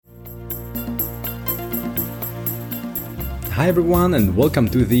Hi everyone and welcome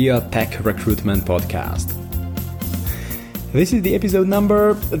to the Tech Recruitment Podcast. This is the episode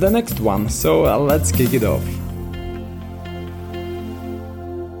number, the next one, so let's kick it off.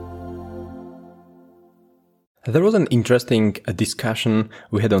 There was an interesting discussion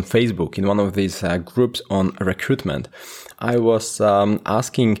we had on Facebook in one of these groups on recruitment. I was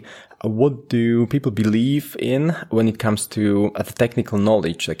asking, what do people believe in when it comes to the technical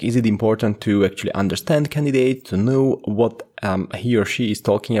knowledge? Like, is it important to actually understand candidates, to know what he or she is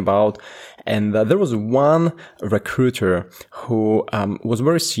talking about? And there was one recruiter who was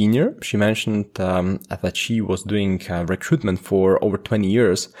very senior. She mentioned that she was doing recruitment for over 20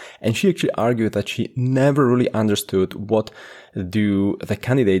 years. And she actually argued that she never really understood what do the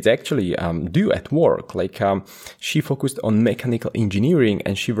candidates actually do at work. Like, she focused on mechanical engineering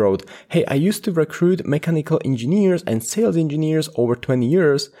and she wrote, "Hey, I used to recruit mechanical engineers and sales engineers over 20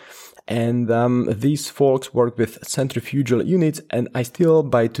 years. And these folks work with centrifugal units, and I still,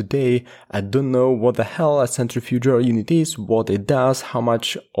 by today, I don't know what the hell a centrifugal unit is, what it does, how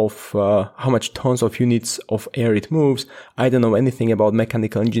much tons of units of air it moves. I don't know anything about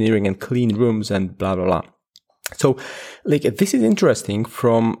mechanical engineering and clean rooms and blah, blah, blah." So, like, this is interesting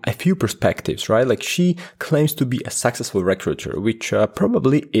from a few perspectives, right? Like, she claims to be a successful recruiter, which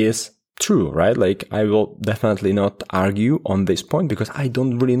probably is true, right? Like, I will definitely not argue on this point because I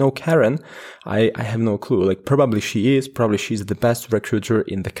don't really know Karen. I have no clue. Like, probably she's the best recruiter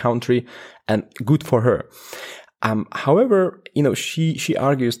in the country, and good for her. However, she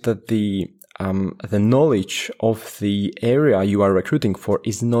argues that the knowledge of the area you are recruiting for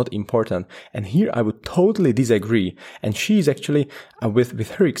is not important. And here I would totally disagree. And she is actually, with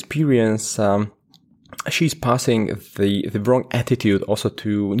her experience, she's passing the wrong attitude also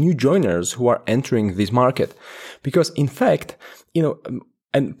to new joiners who are entering this market. Because in fact,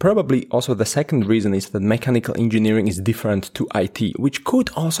 and probably also the second reason is that mechanical engineering is different to IT, which could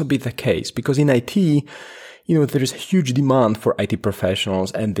also be the case because in IT, there is a huge demand for IT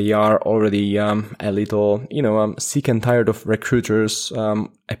professionals and they are already a little, sick and tired of recruiters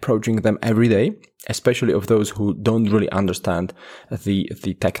approaching them every day, especially of those who don't really understand the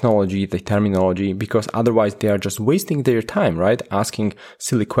technology, the terminology, because otherwise they are just wasting their time, right? Asking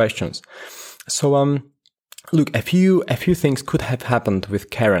silly questions. So, look, a few things could have happened with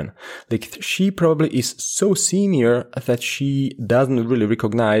Karen. Like, she probably is so senior that she doesn't really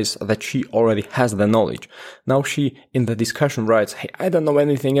recognize that she already has the knowledge. Now she, in the discussion, writes, "Hey, I don't know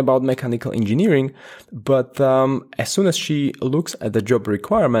anything about mechanical engineering," but as soon as she looks at the job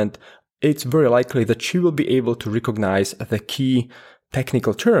requirement, it's very likely that she will be able to recognize the key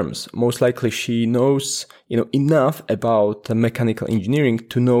technical terms. Most likely she knows, enough about mechanical engineering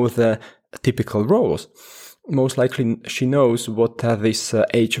to know the typical roles. Most likely she knows what this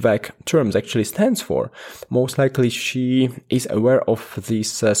HVAC terms actually stands for. Most likely she is aware of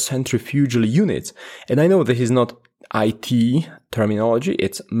these centrifugal units. And I know this is not IT terminology,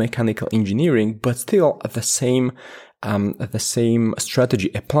 it's mechanical engineering, but still the same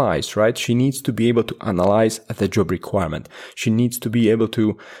strategy applies, right? She needs to be able to analyze the job requirement. She needs to be able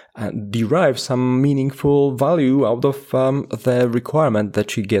to derive some meaningful value out of the requirement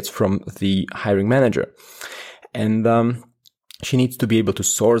that she gets from the hiring manager. And she needs to be able to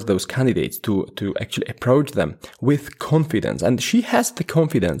source those candidates to actually approach them with confidence. And she has the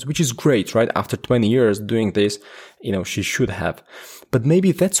confidence, which is great, right? After 20 years doing this, she should have. But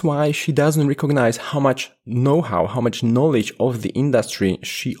maybe that's why she doesn't recognize how much know-how, how much knowledge of the industry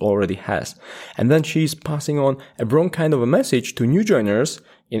she already has. And then she's passing on a wrong kind of a message to new joiners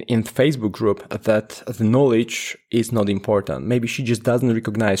in the Facebook group that the knowledge is not important. Maybe she just doesn't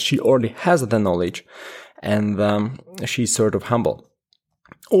recognize she already has the knowledge and she's sort of humble.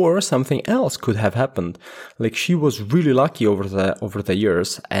 Or something else could have happened. Like, she was really lucky over the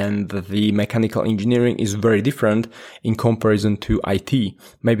years, and the mechanical engineering is very different in comparison to IT.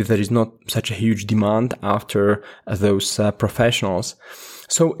 Maybe there is not such a huge demand after those professionals.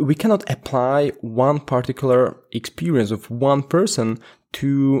 So we cannot apply one particular experience of one person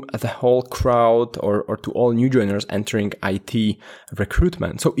to the whole crowd or to all new joiners entering IT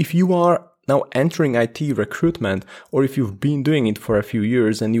recruitment. So if you are now entering IT recruitment, or if you've been doing it for a few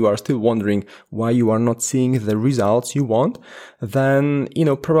years and you are still wondering why you are not seeing the results you want, then,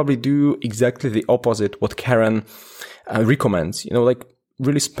 probably do exactly the opposite what Karen recommends. Like,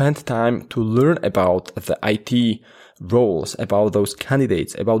 really spend time to learn about the IT roles, about those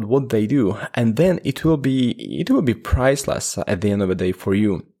candidates, about what they do, and then it will be priceless at the end of the day for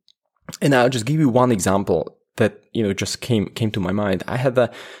you. And I'll just give you one example that, just came to my mind. I had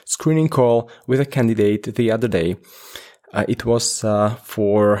a screening call with a candidate the other day It was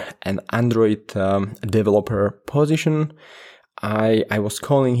for an Android developer position. I was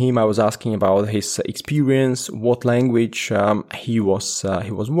calling him. I was asking about his experience, what language he was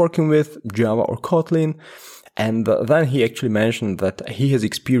working with, Java or Kotlin, and then he actually mentioned that he has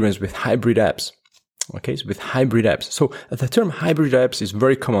experience with hybrid apps. Okay, so with hybrid apps. So the term hybrid apps is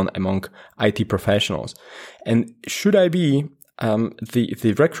very common among IT professionals. And should I be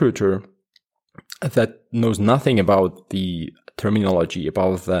the recruiter that knows nothing about the terminology,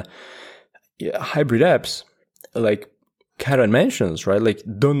 about the hybrid apps, like Karen mentions, right? Like,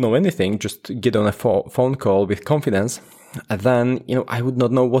 don't know anything, just get on a phone call with confidence, and then, I would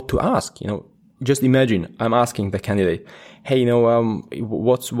not know what to ask. Just imagine I'm asking the candidate, hey,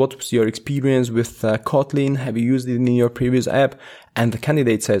 what's your experience with Kotlin? Have you used it in your previous app? And the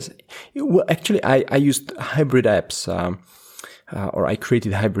candidate says, well, actually, I used hybrid apps, or I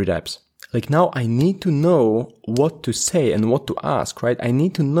created hybrid apps. Like, now I need to know what to say and what to ask, right? I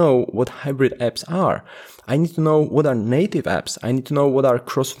need to know what hybrid apps are. I need to know what are native apps. I need to know what are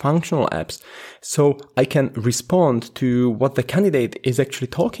cross-functional apps. So I can respond to what the candidate is actually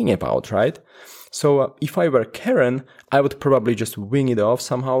talking about, right? So if I were Karen, I would probably just wing it off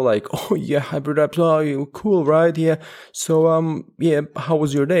somehow, like, oh yeah, hybrid apps, oh, cool, right? Yeah. So, yeah, how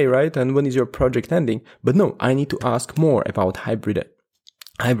was your day, right? And when is your project ending? But no, I need to ask more about hybrid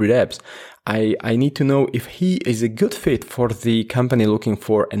apps. I need to know if he is a good fit for the company looking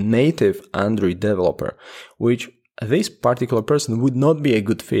for a native Android developer, which this particular person would not be a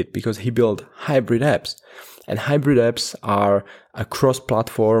good fit because he built hybrid apps. And hybrid apps are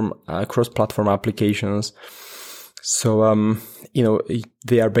cross-platform applications. So,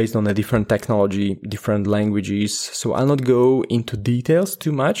 they are based on a different technology, different languages. So I'll not go into details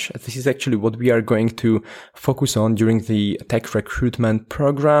too much. This is actually what we are going to focus on during the tech recruitment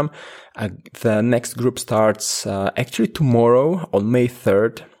program. The next group starts actually tomorrow on May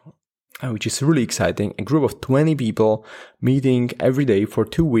 3rd. Which is really exciting. A group of 20 people meeting every day for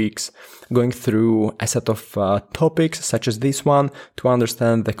 2 weeks, going through a set of topics such as this one to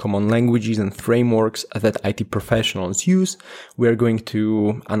understand the common languages and frameworks that IT professionals use. We are going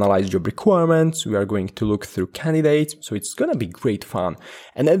to analyze job requirements. We are going to look through candidates. So it's going to be great fun.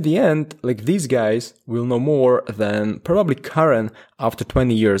 And at the end, like, these guys will know more than probably Karen after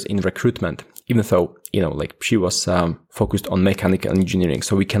 20 years in recruitment, even though, she was focused on mechanical engineering,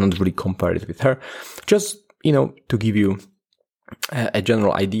 so we cannot really compare it with her. Just, to give you a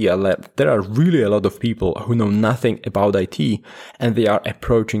general idea, there are really a lot of people who know nothing about IT, and they are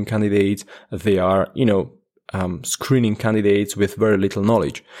approaching candidates. They are, screening candidates with very little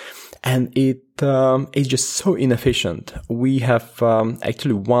knowledge. And it is just so inefficient. We have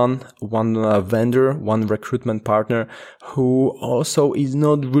actually one vendor, one recruitment partner who also is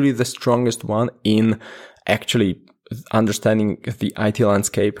not really the strongest one in actually understanding the IT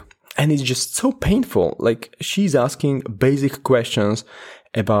landscape. And it's just so painful. Like, she's asking basic questions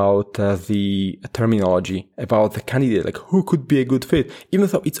about the terminology, about the candidate, like who could be a good fit, even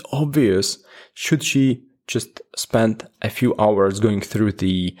though it's obvious. Should she just spend a few hours going through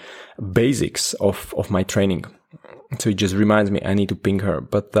the basics of my training? So it just reminds me I need to ping her.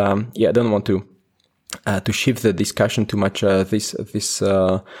 But I don't want to shift the discussion too much this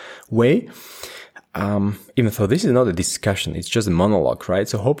way. Even though this is not a discussion, it's just a monologue, right?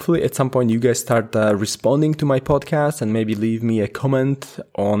 So hopefully at some point you guys start responding to my podcast and maybe leave me a comment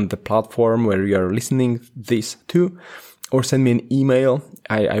on the platform where you are listening this to. Or send me an email.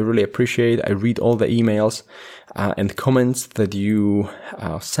 I really appreciate. I read all the emails and comments that you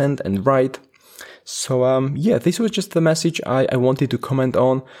send and write. So this was just the message I wanted to comment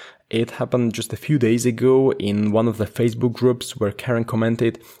on. It happened just a few days ago in one of the Facebook groups where Karen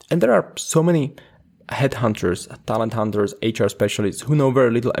commented. And there are so many headhunters, talent hunters, HR specialists who know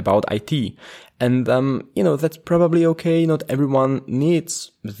very little about IT. And, that's probably okay. Not everyone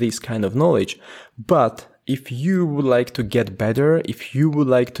needs this kind of knowledge. But if you would like to get better, if you would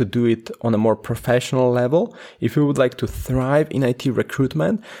like to do it on a more professional level, if you would like to thrive in IT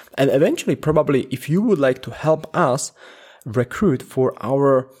recruitment, and eventually probably if you would like to help us recruit for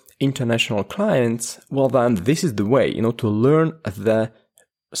our international clients, well then this is the way, to learn the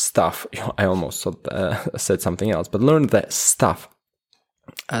stuff. I almost said something else, but learn the stuff.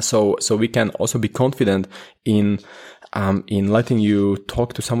 So we can also be confident in letting you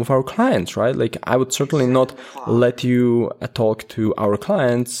talk to some of our clients, right? Like, I would certainly not let you talk to our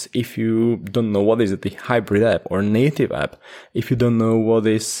clients if you don't know what is the hybrid app or native app, if you don't know what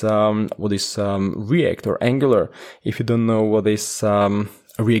is React or Angular, if you don't know what is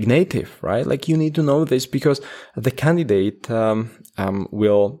React Native, right? Like you need to know this because the candidate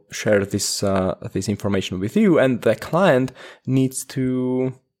will share this information with you, and the client needs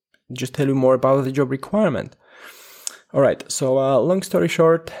to just tell you more about the job requirement. All right. So long story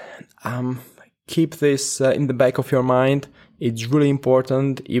short, keep this in the back of your mind. It's really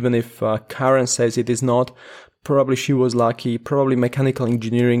important, even if Karen says it is not. Probably she was lucky. Probably mechanical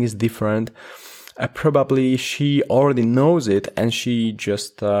engineering is different. Probably she already knows it and she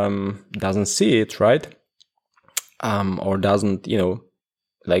just doesn't see it, right? Or doesn't,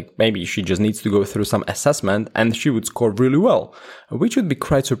 like maybe she just needs to go through some assessment and she would score really well, which would be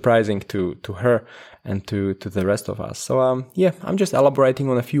quite surprising to her and to the rest of us. So I'm just elaborating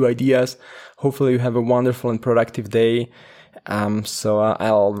on a few ideas. Hopefully you have a wonderful and productive day. So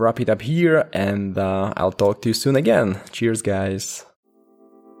I'll wrap it up here and I'll talk to you soon again. Cheers, guys.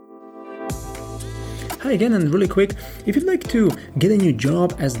 Hi again, and really quick, if you'd like to get a new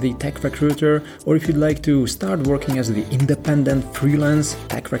job as the tech recruiter, or if you'd like to start working as the independent freelance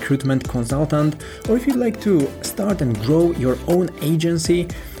tech recruitment consultant, or if you'd like to start and grow your own agency,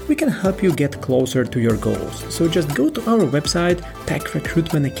 we can help you get closer to your goals. So just go to our website,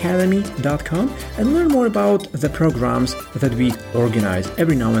 techrecruitmentacademy.com, and learn more about the programs that we organize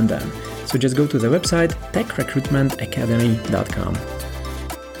every now and then. So just go to the website, techrecruitmentacademy.com.